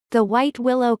The White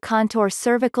Willow Contour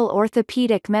Cervical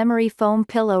Orthopaedic Memory Foam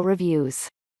Pillow Reviews.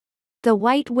 The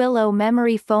White Willow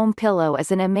Memory Foam Pillow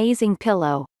is an amazing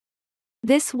pillow.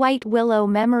 This White Willow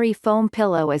Memory Foam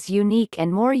Pillow is unique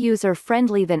and more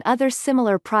user-friendly than other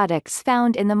similar products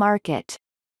found in the market.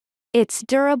 It's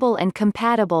durable and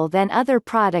compatible than other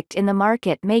product in the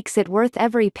market makes it worth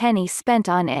every penny spent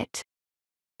on it.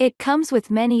 It comes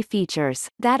with many features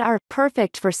that are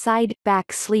perfect for side,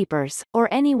 back sleepers, or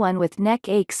anyone with neck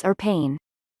aches or pain.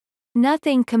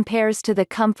 Nothing compares to the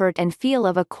comfort and feel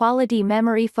of a quality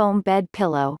memory foam bed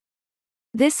pillow.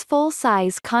 This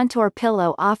full-size contour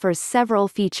pillow offers several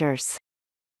features.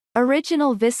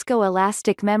 Original Visco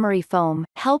Elastic Memory Foam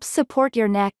helps support your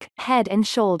neck, head and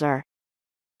shoulder.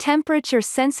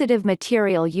 Temperature-sensitive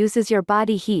material uses your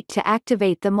body heat to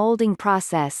activate the molding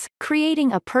process,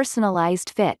 creating a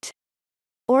personalized fit.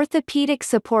 Orthopedic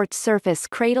support surface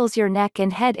cradles your neck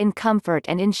and head in comfort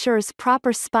and ensures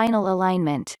proper spinal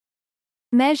alignment.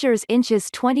 Measures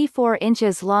 24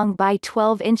 inches long by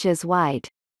 12 inches wide.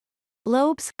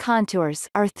 Lobes contours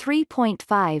are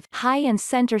 3.5 high and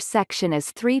center section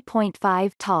is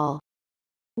 3.5 tall.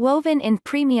 Woven in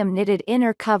premium knitted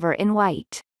inner cover in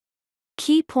white.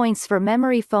 Key points for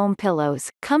memory foam pillows: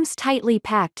 comes tightly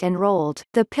packed and rolled,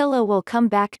 the pillow will come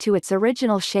back to its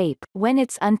original shape when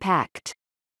it's unpacked.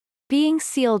 Being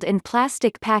sealed in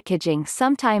plastic packaging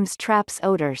sometimes traps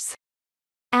odors.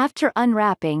 After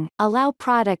unwrapping, allow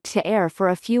product to air for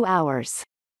a few hours.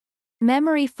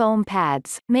 Memory foam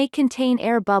pads may contain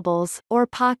air bubbles, or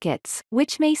pockets,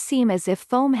 which may seem as if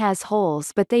foam has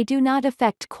holes but they do not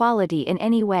affect quality in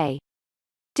any way.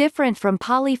 Different from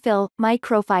polyfill,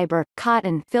 microfiber,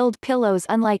 cotton-filled pillows.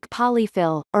 Unlike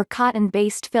polyfill, or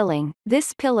cotton-based filling,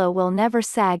 this pillow will never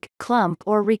sag, clump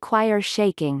or require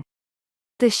shaking.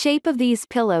 The shape of these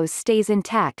pillows stays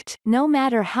intact, no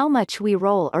matter how much we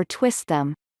roll or twist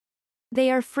them.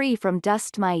 They are free from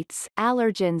dust mites,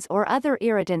 allergens or other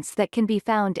irritants that can be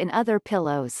found in other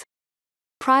pillows.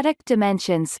 Product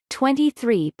dimensions: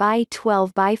 23 by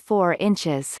 12 by 4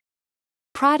 inches.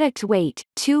 Product weight: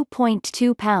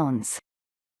 2.2 pounds.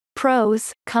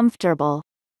 Pros: comfortable.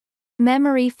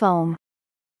 Memory foam.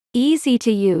 Easy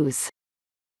to use.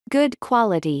 Good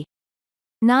quality.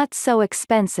 Not so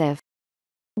expensive.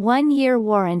 1-year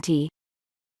warranty.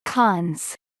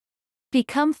 Cons: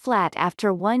 become flat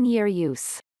after 1-year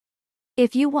use.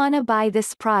 If you wanna buy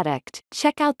this product,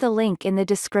 check out the link in the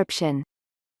description.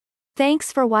 Thanks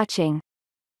for watching.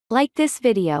 Like this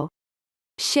video.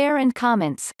 Share and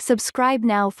comments, subscribe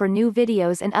now for new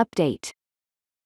videos and update.